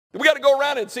We got to go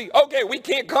around and see, okay, we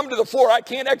can't come to the floor. I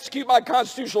can't execute my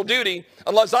constitutional duty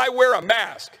unless I wear a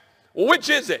mask. Well, which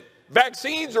is it?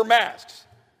 Vaccines or masks?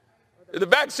 Do the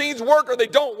vaccines work or they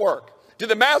don't work? Do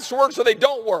the masks work so they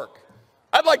don't work?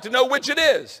 I'd like to know which it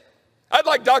is. I'd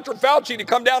like Dr. Fauci to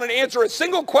come down and answer a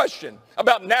single question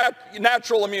about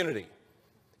natural immunity.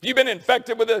 If you've been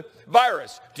infected with a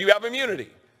virus, do you have immunity?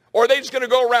 Or are they just going to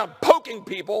go around poking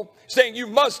people saying you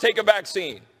must take a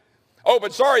vaccine? Oh,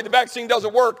 but sorry, the vaccine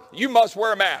doesn't work. You must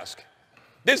wear a mask.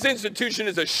 This institution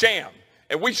is a sham,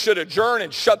 and we should adjourn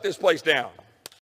and shut this place down.